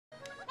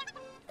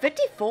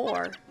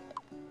54.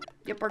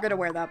 Yep, we're gonna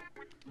wear that.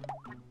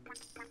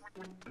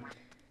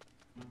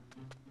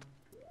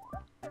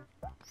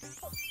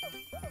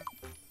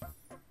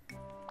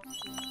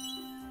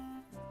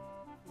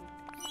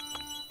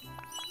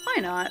 Why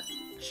not?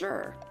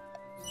 Sure.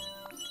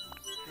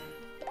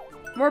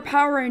 We're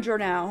Power Ranger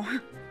now.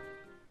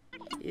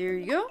 Here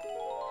you go.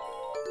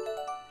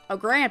 A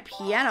grand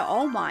piano.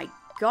 Oh my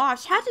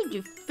gosh. How did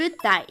you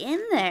fit that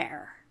in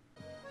there?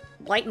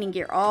 Lightning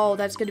gear. Oh,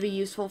 that's going to be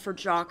useful for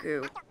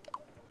Jakku.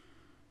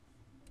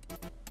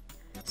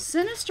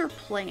 Sinister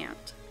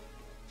Plant.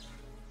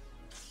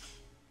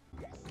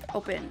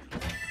 Open.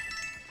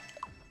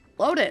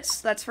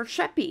 Lotus. That's for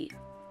Cheppy.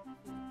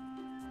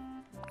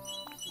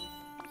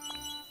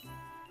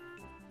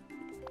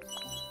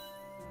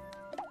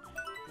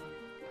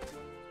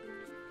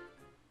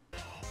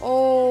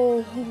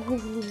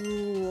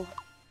 Oh.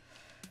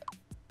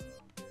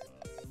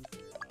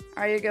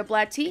 Are you good,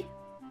 Black Tea?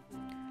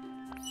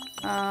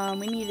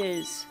 We need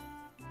his...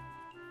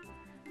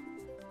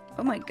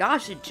 Oh my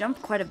gosh, it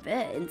jumped quite a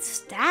bit in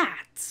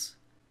stats.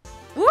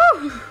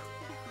 Woo!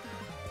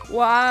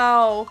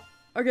 Wow.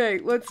 Okay,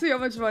 let's see how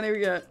much money we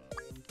get.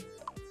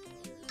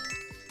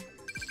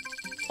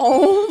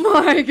 Oh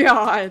my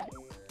god.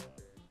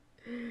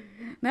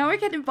 Now we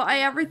get to buy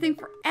everything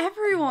for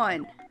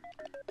everyone.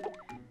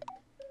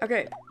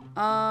 Okay,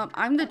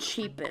 I'm the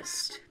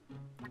cheapest.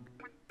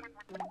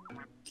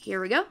 Here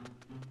we go.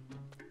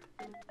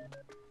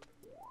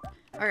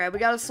 Okay, we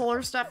got a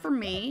solar stuff for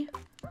me.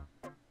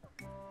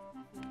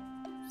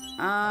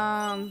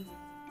 Oh,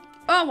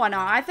 why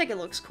not? I think it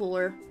looks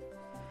cooler.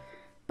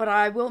 But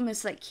I will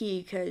miss that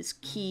key, because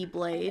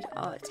Keyblade.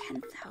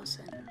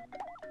 10,000.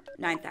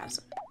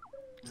 9,000.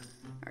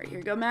 Alright, here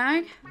you go,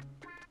 Mag.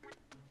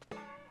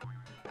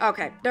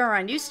 Okay, never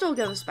mind. You still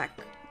give us back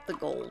the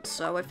gold,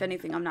 so if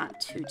anything, I'm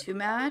not too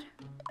mad.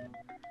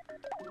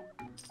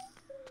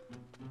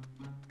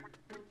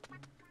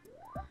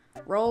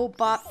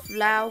 Robot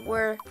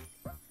flower.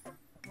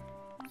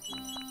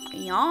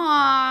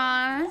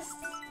 Yes.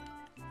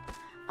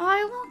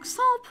 I look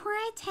so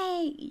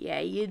pretty.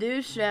 Yeah, you do,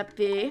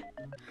 Sheppy.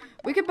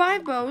 We could buy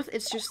both.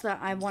 It's just that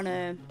I want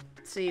to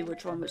see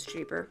which one was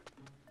cheaper.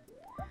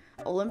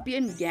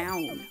 Olympian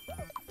gown.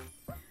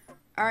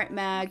 Alright,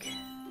 Mag.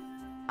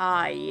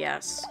 Ah,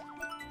 yes.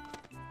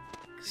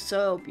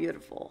 So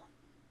beautiful.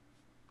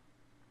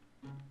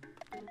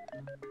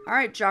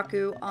 Alright,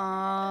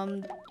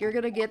 Jakku. You're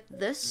gonna get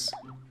this.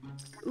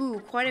 Ooh,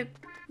 quite a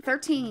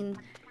 13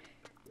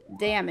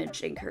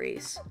 damage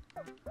increase.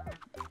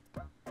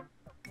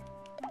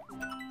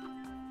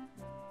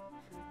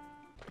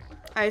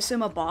 I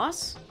assume a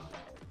boss?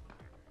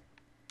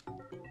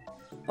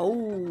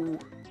 Oh.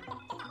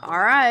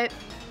 Alright.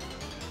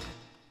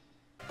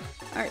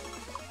 Alright.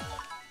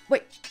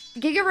 Wait.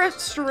 Giga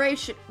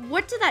Restoration.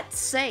 What did that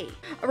say?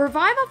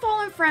 Revive a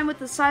fallen friend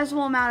with a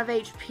sizable amount of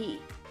HP.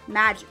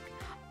 Magic.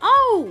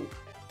 Oh!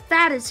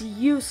 That is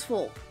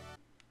useful.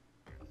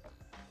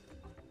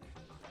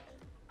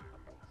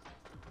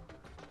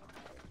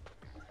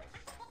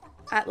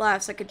 At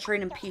last, I could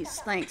train in peace.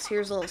 Thanks.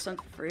 Here's a little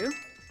something for you.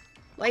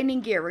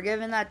 Lightning gear. We're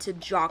giving that to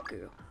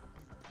Jakku.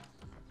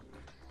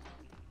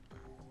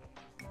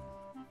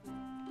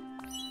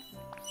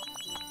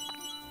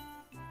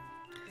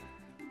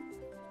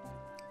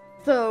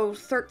 So,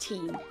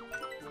 13.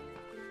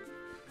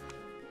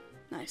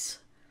 Nice.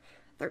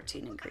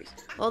 13 increase.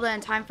 Well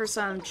then, time for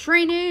some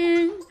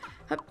training.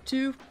 Up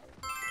to...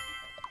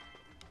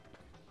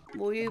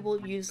 We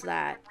will use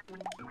that.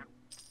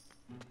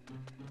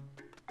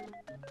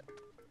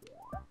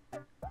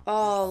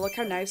 Oh, look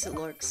how nice it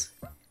looks.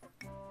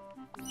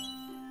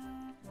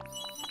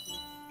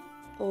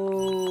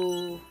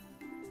 Oh.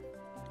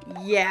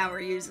 Yeah,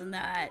 we're using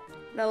that.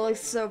 That looks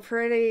so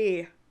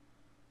pretty.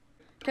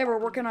 Okay, we're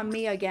working on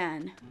me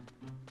again.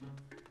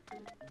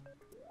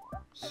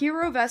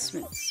 Hero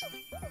vestments.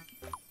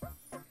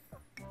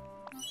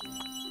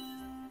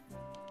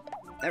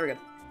 There we go.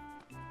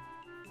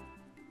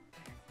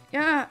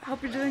 Yeah,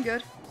 hope you're doing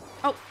good.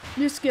 Oh,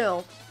 new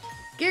skill.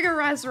 Giga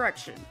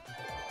Resurrection.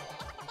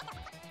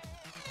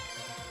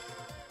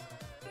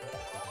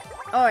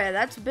 Oh yeah,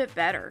 that's a bit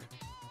better.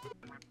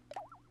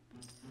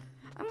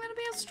 I'm gonna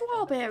be a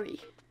strawberry.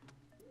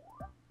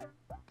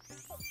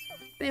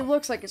 It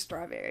looks like a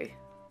strawberry.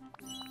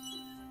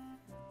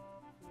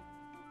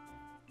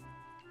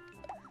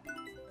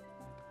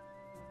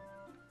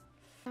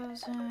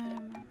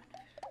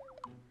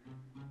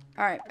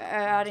 Alright,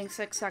 adding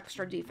 6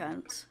 extra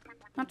defense.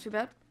 Not too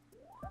bad.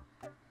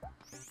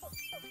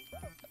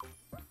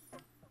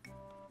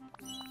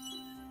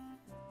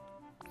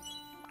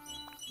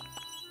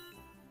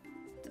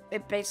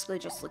 It basically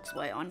just looks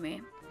white on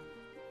me.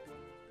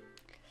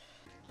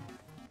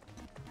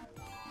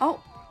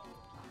 Oh!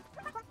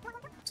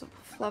 It's a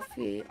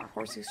fluffy,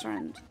 horsey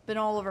friend. Been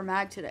all over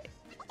Mag today.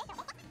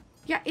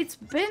 Yeah, it's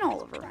been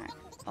all over Mag.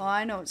 Oh,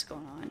 I know what's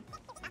going on.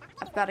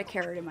 I've got a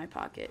carrot in my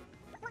pocket.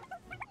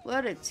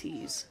 What a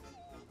tease.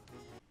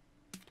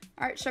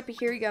 Alright, Sheppy,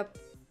 here you go.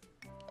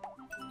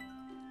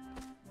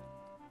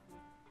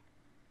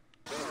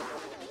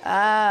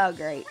 Oh,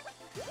 great.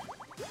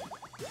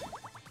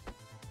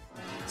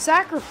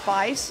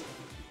 Sacrifice?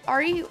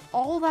 Are you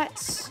all that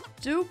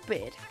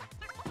stupid?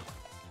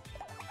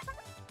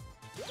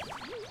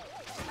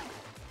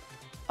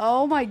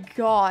 Oh my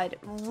god.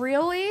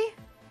 Really?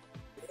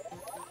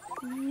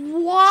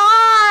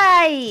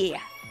 Why?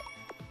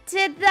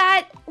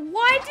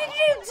 Why did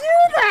you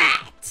do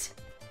that?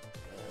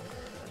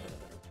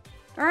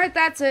 Alright,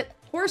 that's it.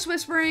 Horse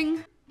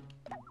whispering.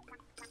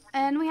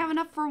 And we have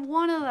enough for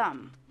one of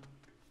them.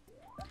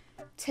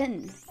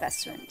 10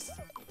 vestments.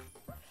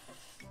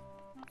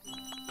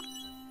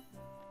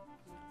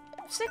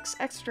 6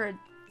 extra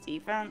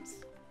defense.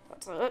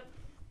 That's it.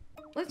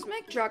 Let's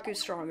make Jakku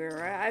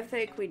stronger. I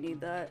think we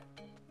need that.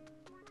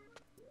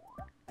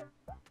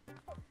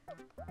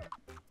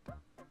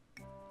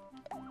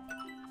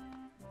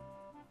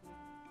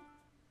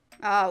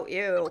 Oh,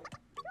 ew.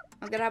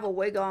 I'm gonna have a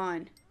wig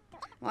on.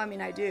 Well, I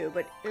mean, I do,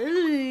 but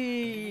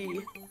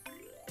ew.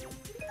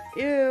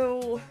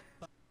 Ew.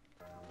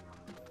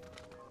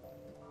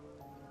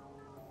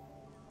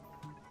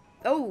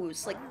 Oh,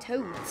 it's like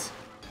toads.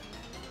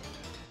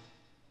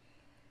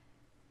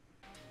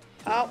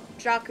 Oh,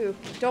 Jakku,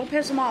 don't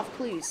piss him off,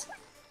 please.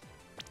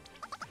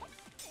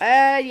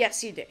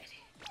 Yes, you did.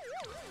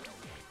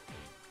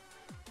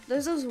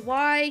 This is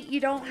why you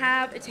don't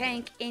have a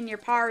tank in your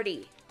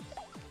party.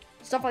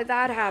 Stuff like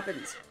that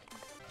happens.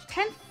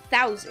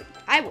 10,000.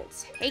 I will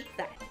take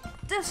that.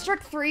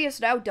 District 3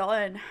 is now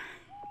done.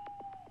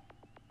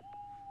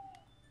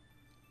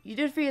 You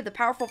defeated the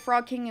powerful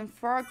Frog King and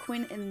Frog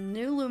Queen in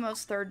New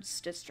Lumos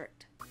 3rd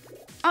District.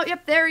 Oh,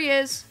 yep, there he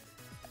is.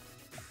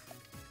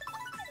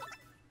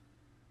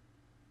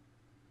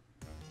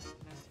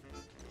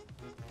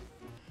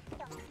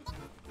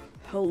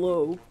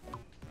 Hello.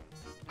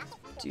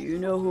 Do you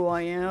know who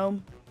I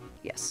am?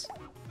 Yes.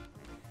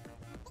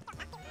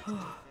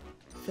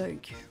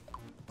 Thank you.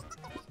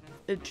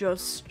 It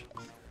just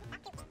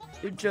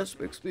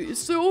makes me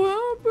so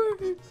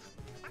happy.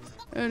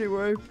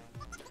 Anyway,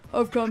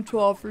 I've come to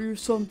offer you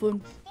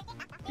something.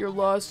 Your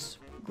last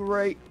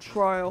great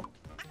trial.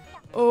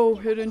 Oh,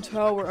 Hidden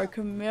Tower, I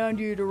command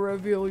you to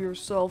reveal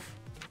yourself.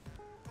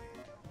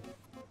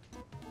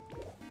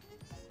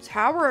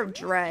 Tower of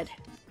Dread.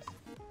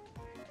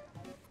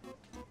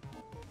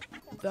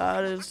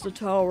 That is the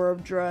Tower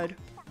of Dread.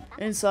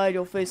 Inside,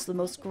 you'll face the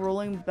most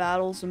grueling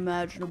battles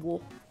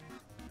imaginable.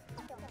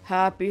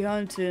 Happy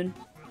hunting.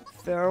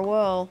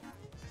 Farewell.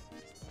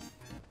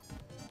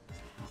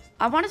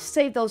 I want to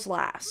save those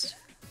last.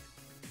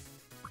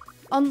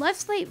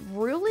 Unless they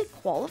really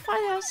qualify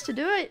us to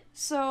do it.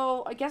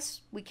 So, I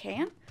guess we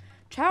can.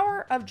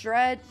 Tower of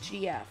Dread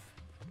GF.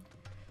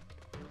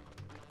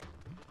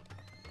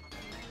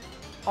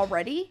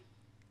 Already?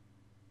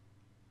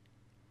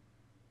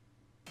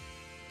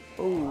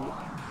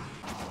 Oh.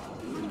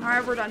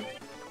 Alright, we're done.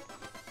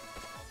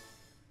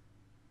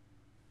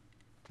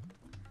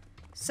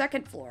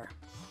 2nd floor.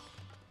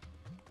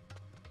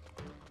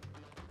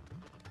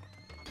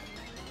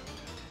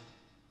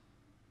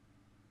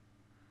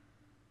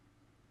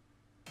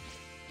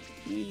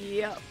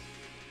 Yep.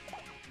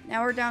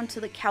 Now we're down to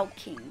the Cow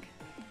King.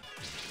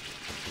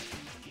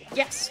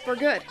 Yes, we're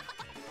good.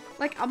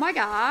 Like, oh my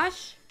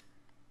gosh.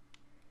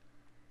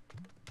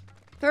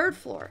 3rd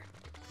floor.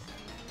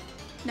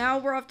 Now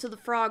we're up to the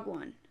frog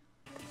one.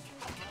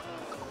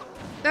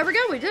 There we go,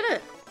 we did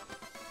it.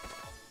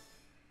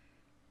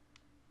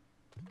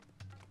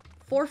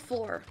 4th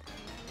floor.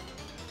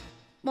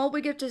 Well,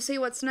 we get to see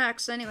what's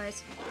next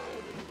anyways.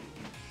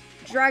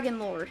 Dragon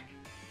Lord.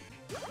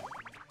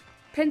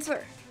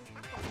 Pincer.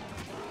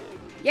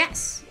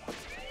 Yes!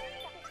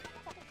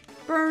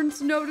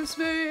 Burns, notice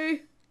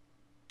me!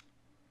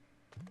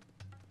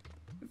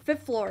 5th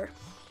floor.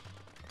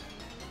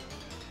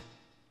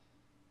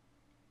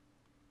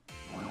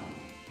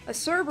 A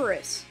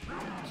Cerberus.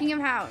 King of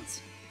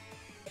Hounds.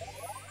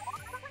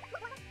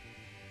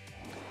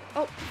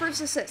 Oh,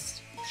 first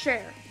assist.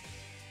 Share.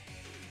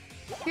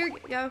 Here you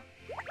go.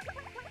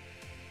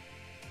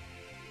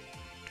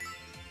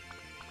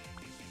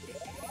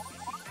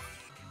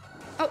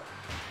 Oh,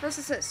 first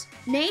assist.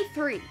 Nay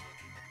 3.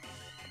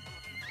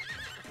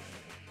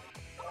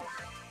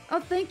 Oh,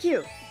 thank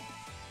you.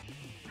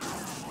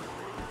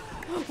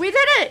 We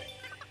did it!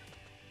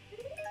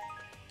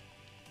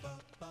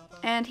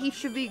 And he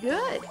should be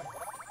good.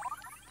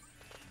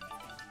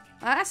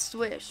 Last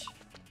wish.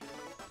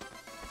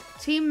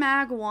 Team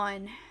Mag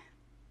 1.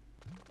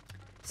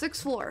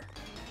 6th floor.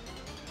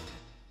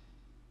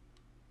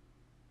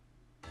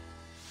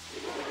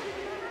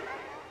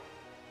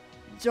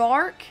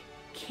 Dark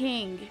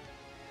King.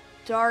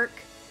 Dark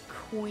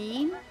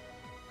Queen.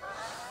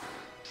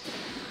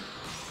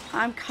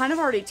 I'm kind of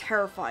already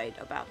terrified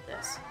about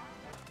this.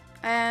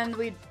 And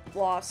we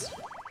lost.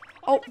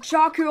 Oh,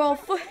 Jakku,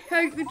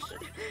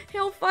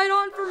 he'll fight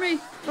on for me.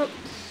 Oh.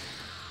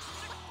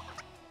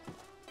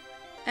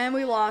 And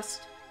we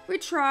lost. We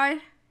tried.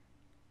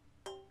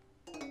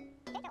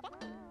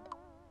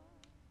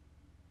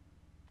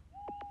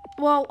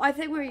 Well, I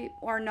think we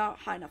are not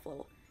high enough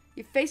level.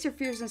 You face your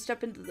fears and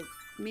step into the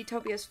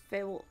Miitopia's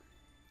fable.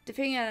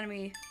 Defeating an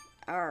enemy.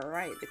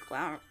 Alright, the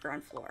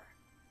ground floor.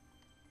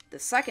 The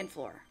second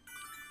floor.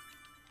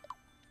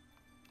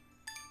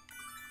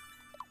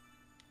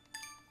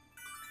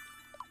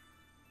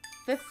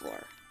 Fifth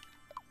floor.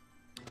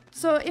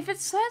 So if it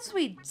says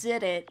we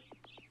did it,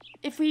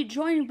 if we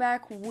join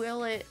back,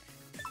 will it...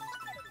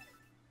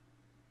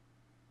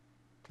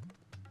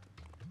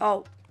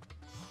 Oh.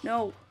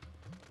 No.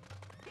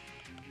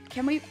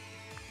 Can we...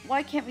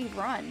 Why can't we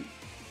run?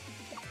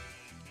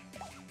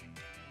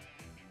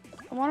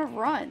 I want to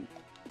run.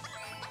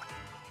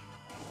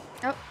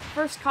 Oh,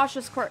 first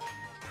cautious court.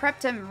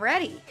 Prepped and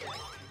ready.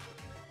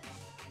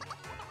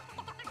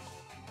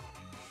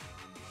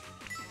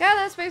 Yeah,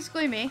 that's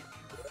basically me.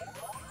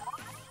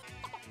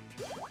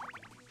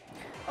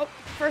 Oh,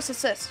 first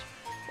assist.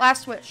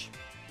 Last wish.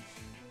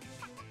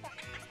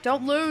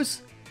 Don't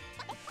lose.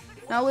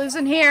 Not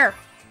losing here.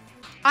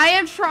 I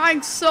am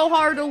trying so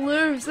hard to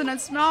lose and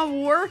it's not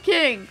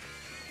working.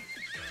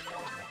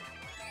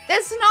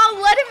 It's not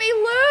letting me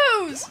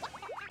lose.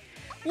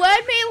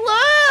 Let me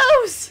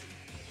lose.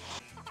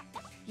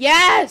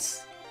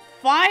 Yes.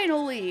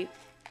 Finally.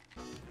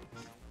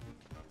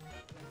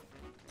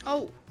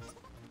 Oh.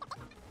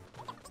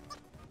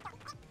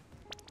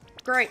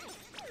 Great.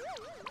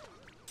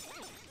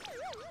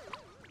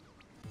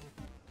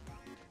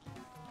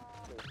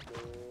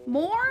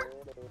 More?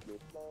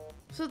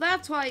 So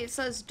that's why it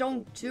says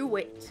don't do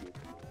it.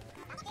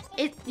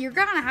 You're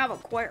gonna have a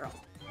quarrel.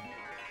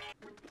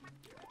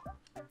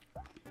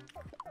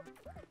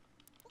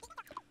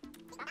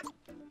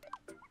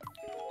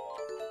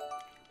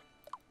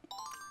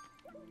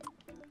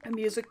 A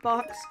music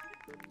box.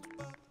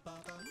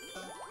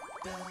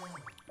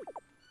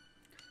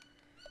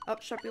 Oh,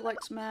 Sheppy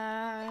likes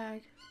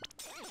mag.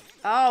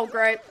 Oh,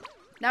 great.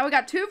 Now we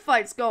got 2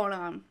 fights going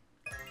on.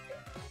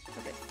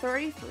 Okay,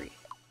 33.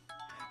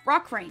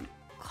 Rock rain.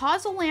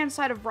 Cause a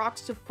landslide of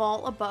rocks to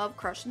fall above,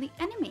 crushing the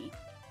enemy.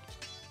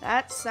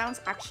 That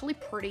sounds actually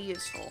pretty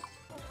useful.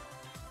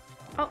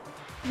 Oh,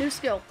 new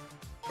skill.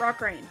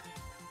 Rock rain.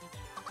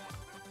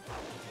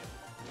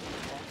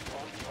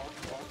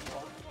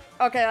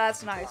 Okay,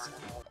 that's nice.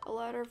 A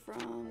letter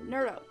from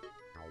Nerdo.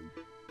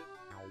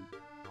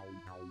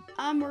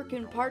 I'm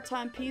working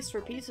part-time piece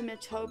for Peace in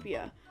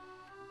Miitopia.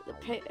 The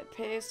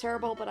pay is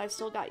terrible, but I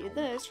still got you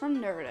this from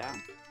Nerdo.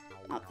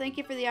 Oh, thank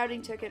you for the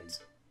outing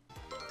tickets.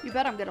 You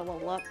bet I'm gonna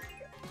level up.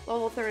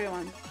 Level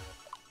 31.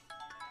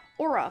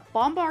 Aura.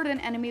 Bombard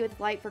an enemy with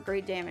light for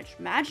great damage.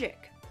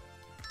 Magic.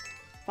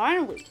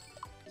 Finally.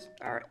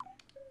 Alright.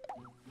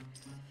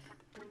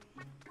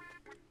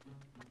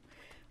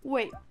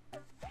 Wait.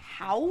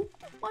 How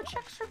much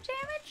extra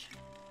damage?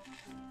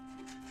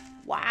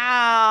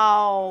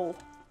 Wow.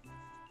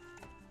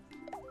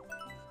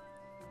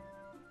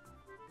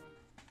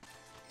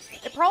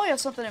 It probably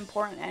has something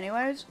important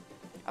anyways.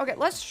 Okay,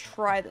 let's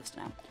try this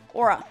now.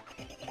 Aura.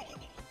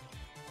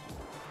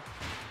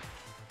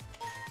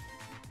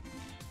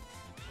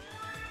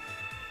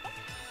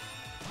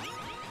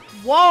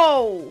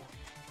 Whoa!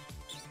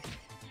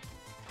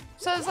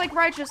 So it's like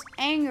righteous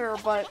anger,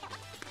 but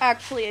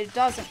actually it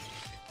doesn't.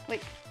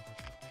 Like,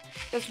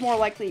 it's more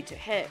likely to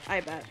hit,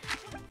 I bet.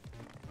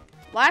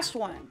 Last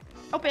one.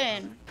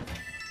 Open.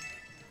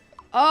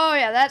 Oh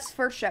yeah, that's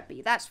for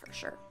Sheppy. That's for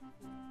sure.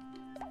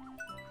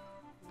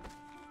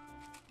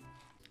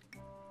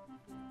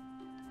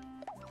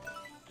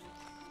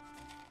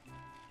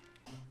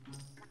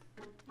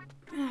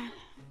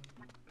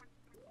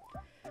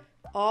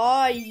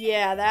 Oh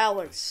yeah, that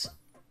looks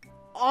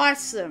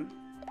awesome.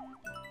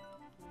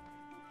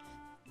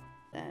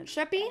 Then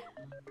Sheppy.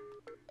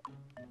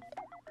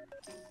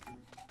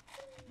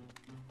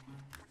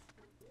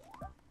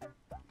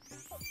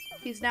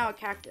 He's now a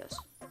cactus.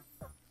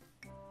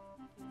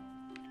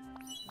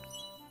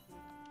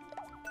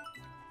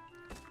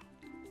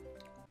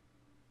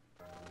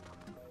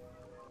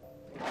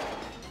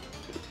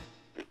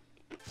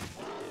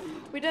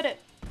 We did it.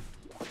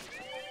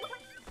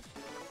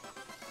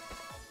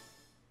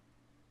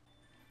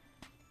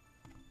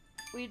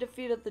 We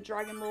defeated the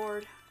Dragon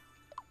Lord.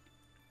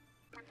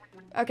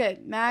 Okay,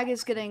 Mag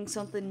is getting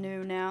something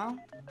new now.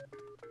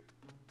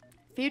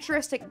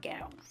 Futuristic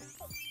gown.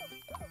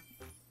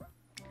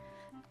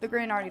 The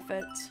green already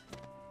fits.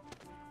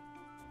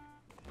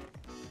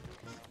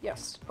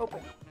 Yes,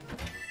 open.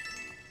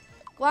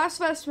 Glass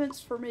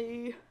vestments for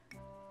me.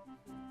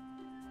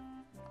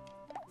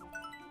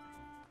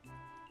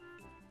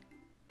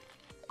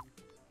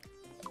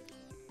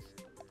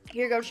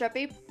 Here you go,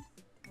 Sheppy.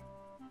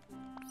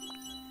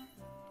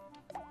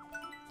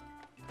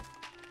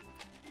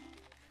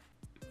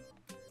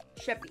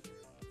 Sheppy.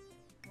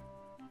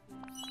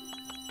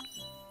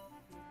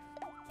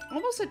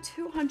 Almost a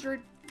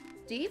 200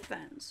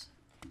 defense.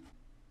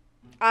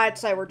 I'd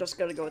say we're just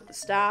gonna go with the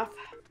staff.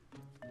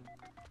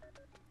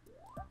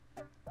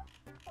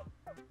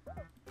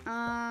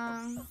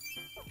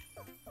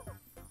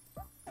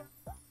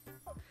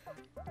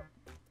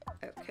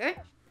 Okay.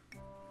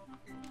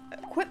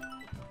 Equip.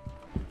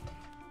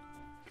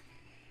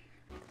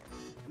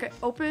 Okay.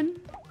 Open.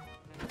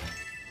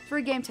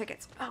 Free game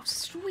tickets. Oh,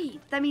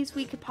 sweet. That means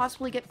we could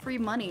possibly get free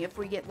money if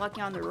we get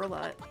lucky on the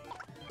roulette.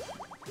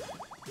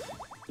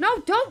 No,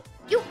 don't!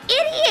 You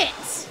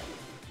idiots!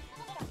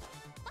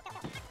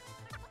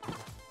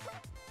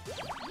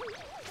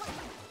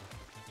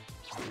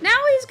 Now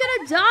he's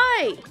gonna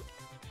die!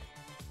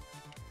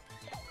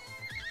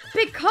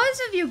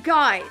 Because of you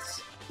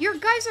guys! You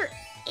guys are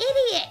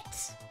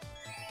idiots!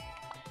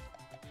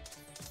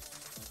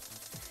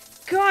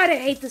 God, I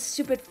hate the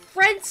stupid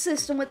friend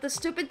system with the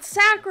stupid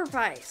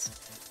sacrifice.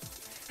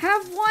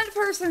 Have one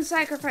person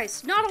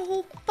sacrifice, not a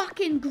whole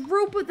fucking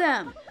group of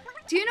them.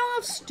 Do you know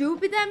how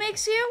stupid that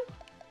makes you?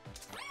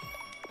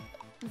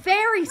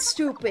 Very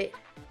stupid.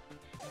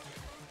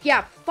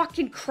 Yeah,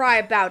 fucking cry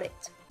about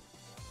it.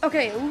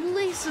 Okay, at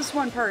least this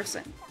one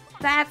person.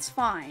 That's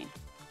fine.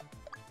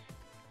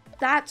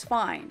 That's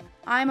fine.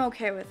 I'm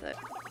okay with it.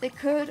 They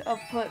could have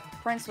put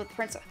prince with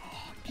princess.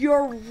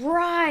 You're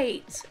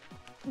right.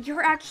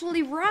 You're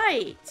actually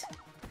right.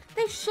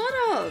 They should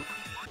have.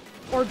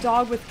 Or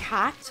dog with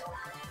cat.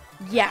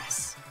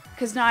 Yes.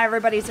 Because not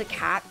everybody's a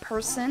cat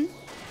person.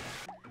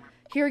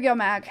 Here we go,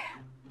 Mag.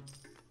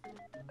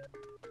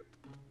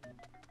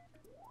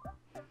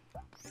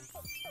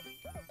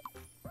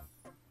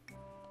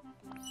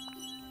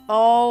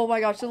 Oh my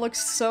gosh, it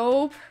looks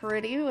so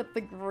pretty with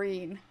the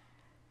green.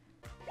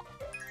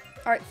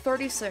 Alright,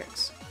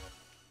 36.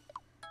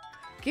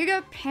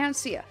 Giga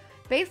Panacea.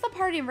 Bathe the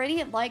party in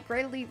radiant light,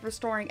 greatly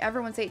restoring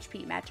everyone's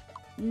HP. Magic.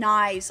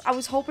 Nice. I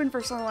was hoping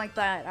for something like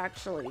that,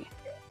 actually.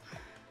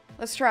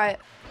 Let's try it.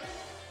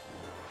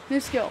 New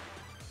skill.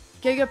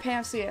 Giga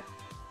Panacea.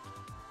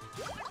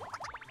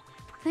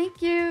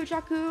 Thank you,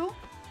 Jakku.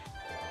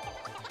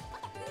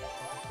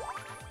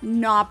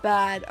 Not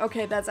bad.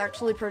 Okay, that's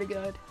actually pretty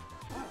good.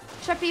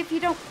 Cheppy, if you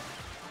don't...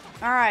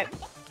 Alright.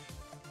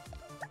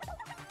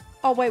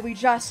 Oh, wait, we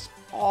just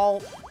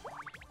all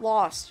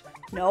lost.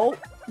 Nope.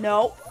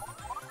 Nope.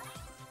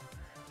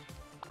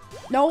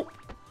 Nope.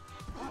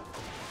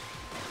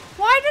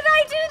 Why did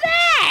I do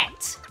that?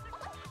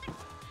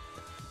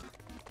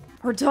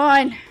 We're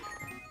done.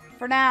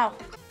 For now.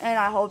 And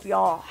I hope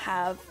y'all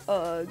have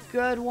a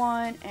good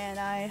one. And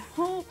I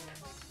hope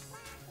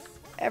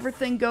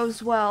everything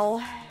goes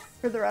well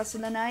for the rest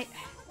of the night.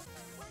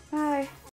 Bye.